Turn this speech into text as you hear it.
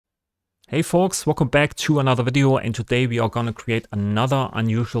Hey folks, welcome back to another video, and today we are gonna create another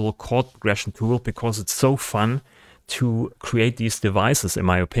unusual chord progression tool because it's so fun to create these devices, in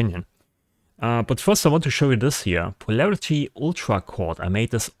my opinion. But first I want to show you this here, Polarity Ultra Chord. I made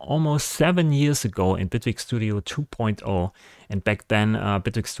this almost 7 years ago in Bitwig Studio 2.0, and back then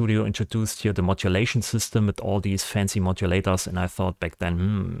Bitwig Studio introduced here the modulation system with all these fancy modulators, and I thought back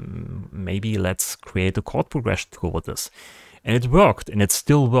then, maybe let's create a chord progression tool with this. And it worked, and it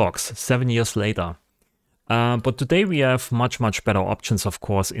still works 7 years later. But today we have much better options, of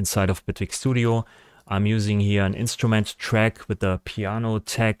course, inside of Bitwig Studio. I'm using here an instrument track with the piano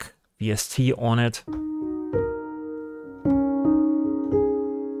tech VST on it.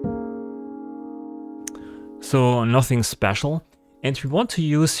 So nothing special. And we want to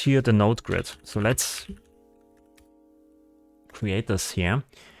use here the note grid. So let's create this here.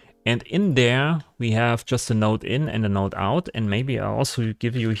 And in there, we have just a note in and a note out. And maybe I'll also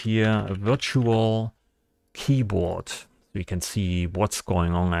give you here a virtual keyboard, so you can see what's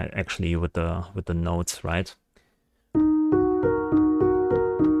going on actually with the notes, right?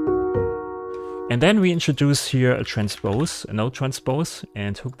 And then we introduce here a transpose, a note transpose,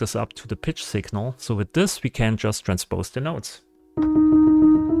 and hook this up to the pitch signal. So with this, we can just transpose the notes.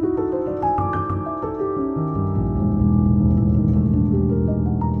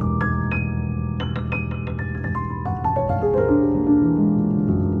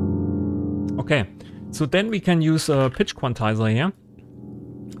 Okay, so then we can use a pitch quantizer here,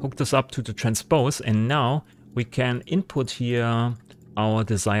 hook this up to the transpose, and now we can input here our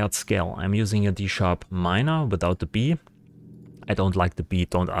desired scale. I'm using a D sharp minor without the B. I don't like the B,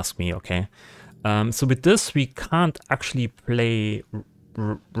 don't ask me, okay? So with this, we can't actually play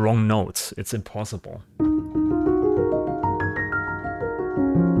wrong notes. It's impossible.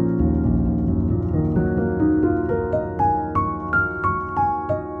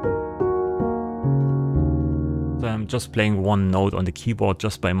 I'm just playing one note on the keyboard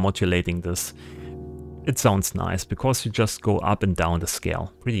just by modulating this. It sounds nice because you just go up and down the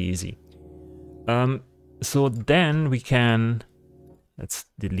scale. Pretty easy. So then we can, let's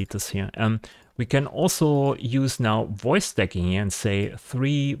delete this here. We can also use now voice stacking here and say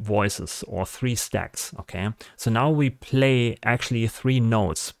 3 voices or 3 stacks, okay? So now we play actually 3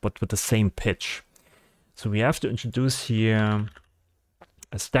 notes, but with the same pitch. So we have to introduce here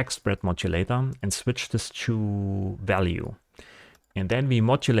a stack spread modulator and switch this to value. And then we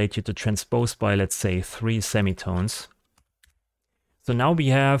modulate it to transpose by, let's say, 3 semitones. So now we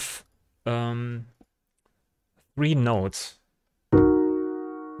have 3 notes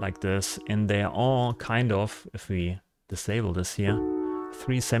like this, and they are all kind of, if we disable this here,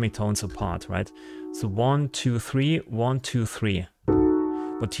 3 semitones apart, right? So 1, 2, 3, 1, 2, 3.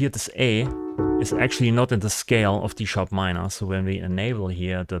 But here this A is actually not in the scale of D sharp minor. So when we enable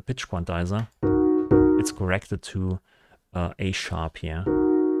here the pitch quantizer, it's corrected to A sharp here.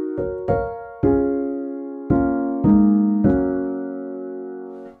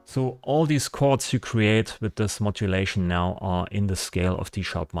 So all these chords you create with this modulation now are in the scale of D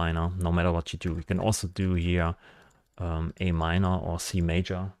sharp minor, no matter what you do. You can also do here A minor or C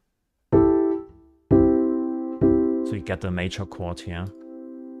major. So you get the major chord here.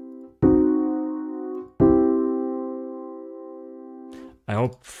 I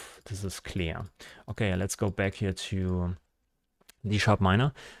hope this is clear. Okay, let's go back here to D sharp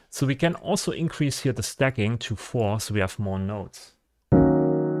minor. So we can also increase here the stacking to 4, so we have more notes.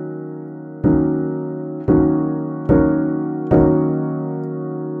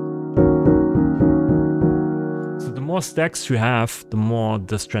 So the more stacks you have, the more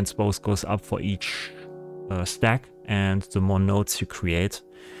this transpose goes up for each stack, and the more notes you create.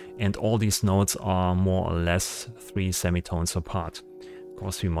 And all these notes are more or less 3 semitones apart. Of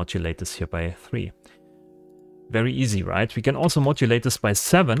course, we modulate this here by 3. Very easy, right? We can also modulate this by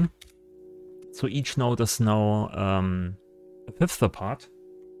 7. So each note is now a fifth apart.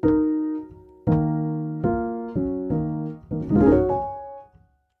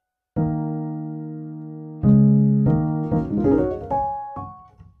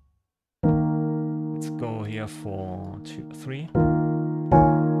 Let's go here for 2, 3.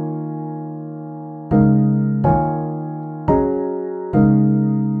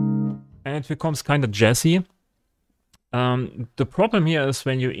 It becomes kind of jazzy. The problem here is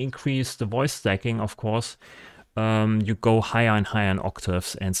when you increase the voice stacking, of course, you go higher and higher in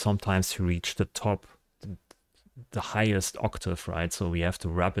octaves, and sometimes you reach the top, the highest octave, right? So we have to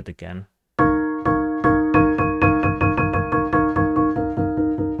wrap it again.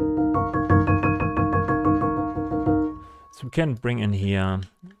 So we can bring in here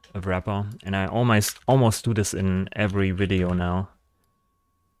a wrapper, and I almost do this in every video now.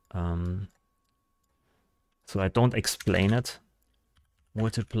 So I don't explain it.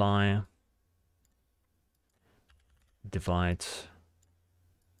 Multiply, divide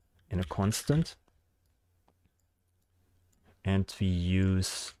in a constant. And we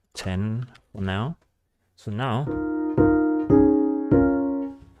use 10 for now. So now,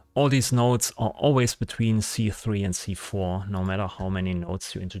 all these notes are always between C3 and C4, no matter how many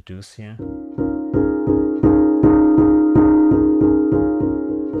notes you introduce here.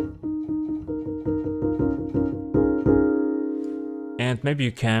 And maybe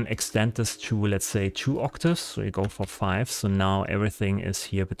you can extend this to, let's say, 2 octaves. So you go for 5. So now everything is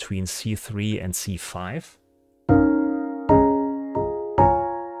here between C3 and C5.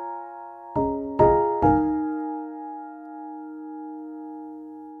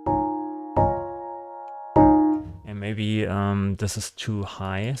 And maybe this is too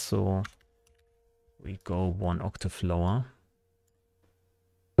high. So we go 1 octave lower.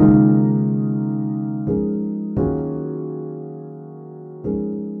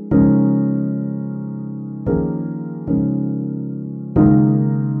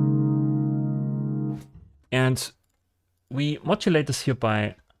 And we modulate this here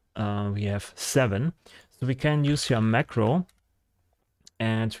by, we have 7. So we can use here a macro.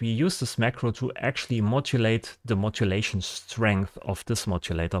 And we use this macro to actually modulate the modulation strength of this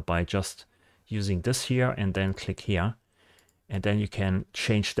modulator by just using this here and then click here. And then you can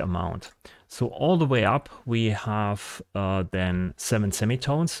change the amount. So all the way up, we have then 7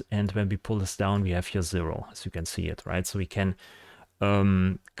 semitones. And when we pull this down, we have here 0, as you can see it, right? So we can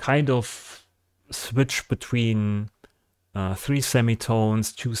kind of switch between 3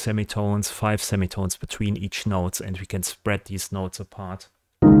 semitones, 2 semitones, 5 semitones between each notes, and we can spread these notes apart.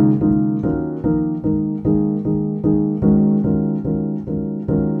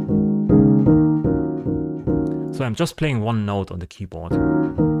 So I'm just playing one note on the keyboard.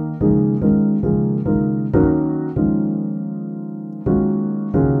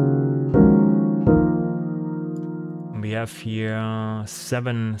 We have here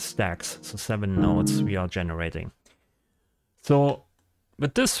 7 stacks, so 7 notes we are generating. So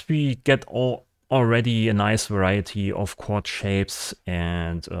with this we get already a nice variety of chord shapes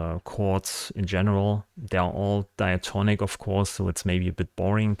and chords in general. They are all diatonic, of course, so it's maybe a bit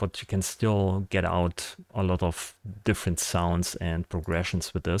boring, but you can still get out a lot of different sounds and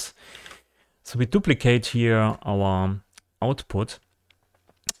progressions with this. So we duplicate here our output.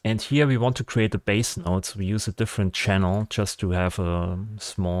 And here we want to create a bass note, so we use a different channel just to have a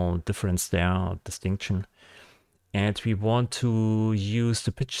small difference there, or distinction. And we want to use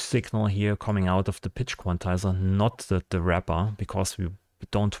the pitch signal here coming out of the pitch quantizer, not the wrapper, because we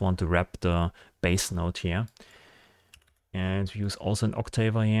don't want to wrap the bass note here. And we use also an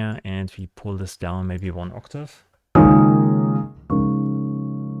octaver here, and we pull this down maybe 1 octave.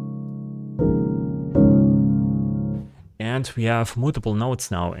 And we have multiple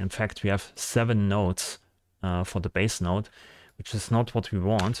notes now. In fact, we have 7 notes for the bass note, which is not what we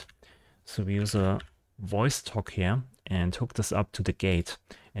want. So we use a voice talk here and hook this up to the gate.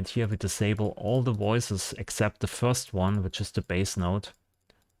 And here we disable all the voices except the first one, which is the bass note,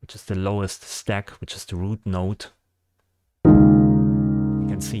 which is the lowest stack, which is the root note. You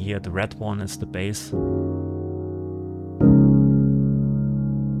can see here the red one is the bass.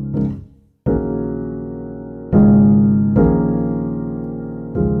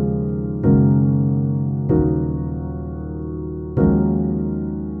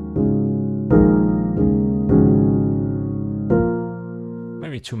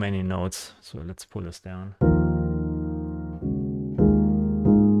 Too many notes, so let's pull this down.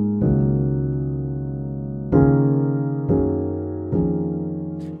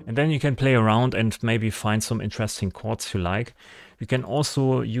 And then you can play around and maybe find some interesting chords you like. You can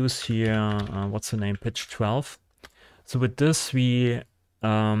also use here, what's the name, pitch 12. So with this we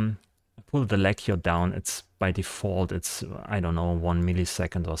pull the lag here down. It's by default, it's, I don't know, 1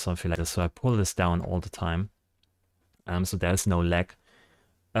 millisecond or something like this. So I pull this down all the time. So there's no lag.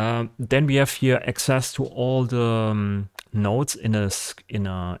 Then we have here access to all the notes in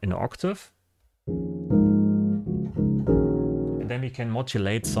an octave, and then we can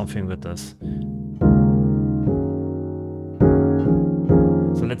modulate something with this.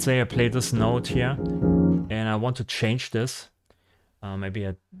 So let's say I play this note here, and I want to change this. Maybe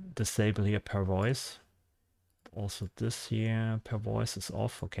I disable here per voice. Also this here per voice is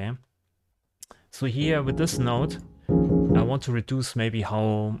off. Okay. So here with this note, I want to reduce maybe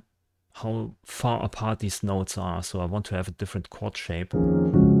how far apart these notes are. So I want to have a different chord shape.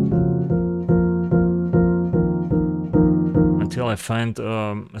 Until I find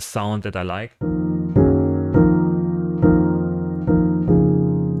a sound that I like.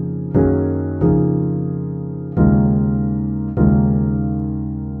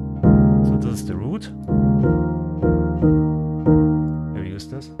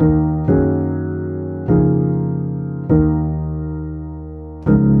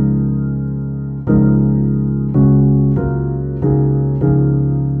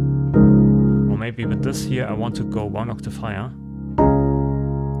 Or maybe with this here, I want to go 1 octave higher.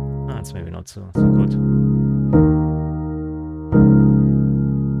 Ah, it's maybe not so good.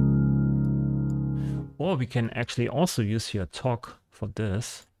 Or we can actually also use here talk for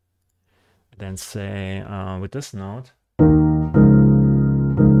this. Then say with this note, I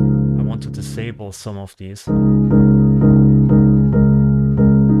want to disable some of these.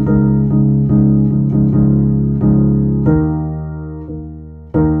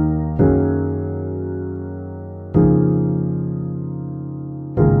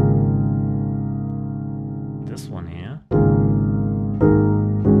 This one here.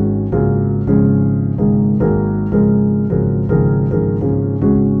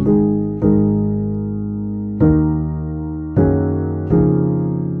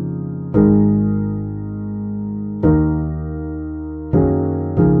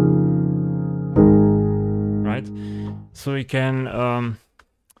 So you can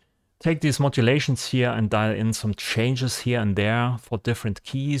take these modulations here and dial in some changes here and there for different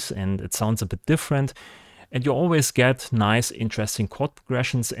keys, and it sounds a bit different. And you always get nice, interesting chord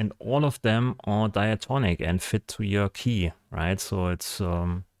progressions, and all of them are diatonic and fit to your key, right? So it's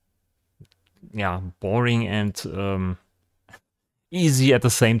yeah, boring and easy at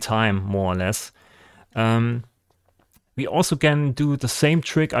the same time, more or less. We also can do the same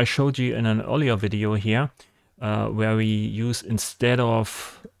trick I showed you in an earlier video here. Where we use, instead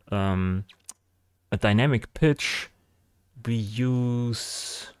of a dynamic pitch, we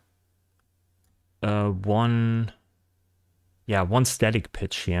use one static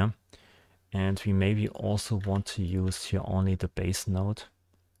pitch here. And we maybe also want to use here only the bass note,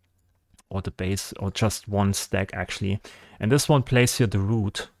 or the bass, or just one stack actually. And this one plays here the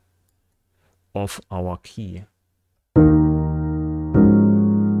root of our key.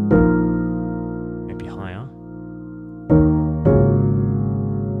 Maybe higher.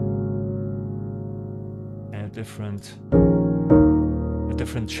 And a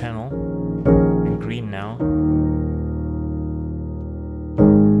different channel in green now.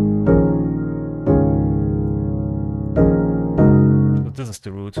 But this is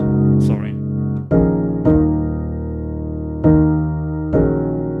the root, sorry.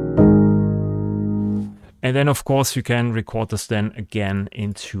 And then of course you can record this then again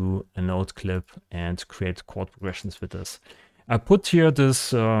into a note clip and create chord progressions with this. I put here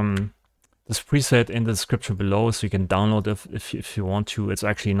this this preset in the description below, so you can download it if you want to. It's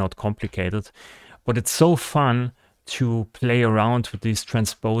actually not complicated, but it's so fun to play around with these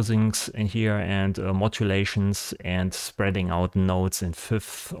transposings in here and modulations and spreading out notes in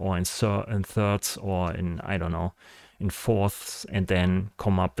fifths or in thirds or in, I don't know, in fourths, and then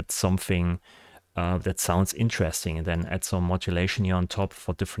come up with something that sounds interesting, and then add some modulation here on top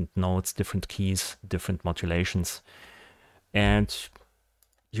for different notes, different keys, different modulations. And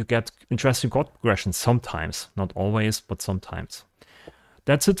you get interesting chord progressions sometimes, not always, but sometimes.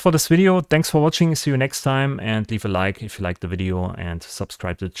 That's it for this video. Thanks for watching. See you next time, and leave a like if you liked the video, and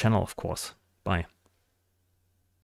subscribe to the channel, of course. Bye.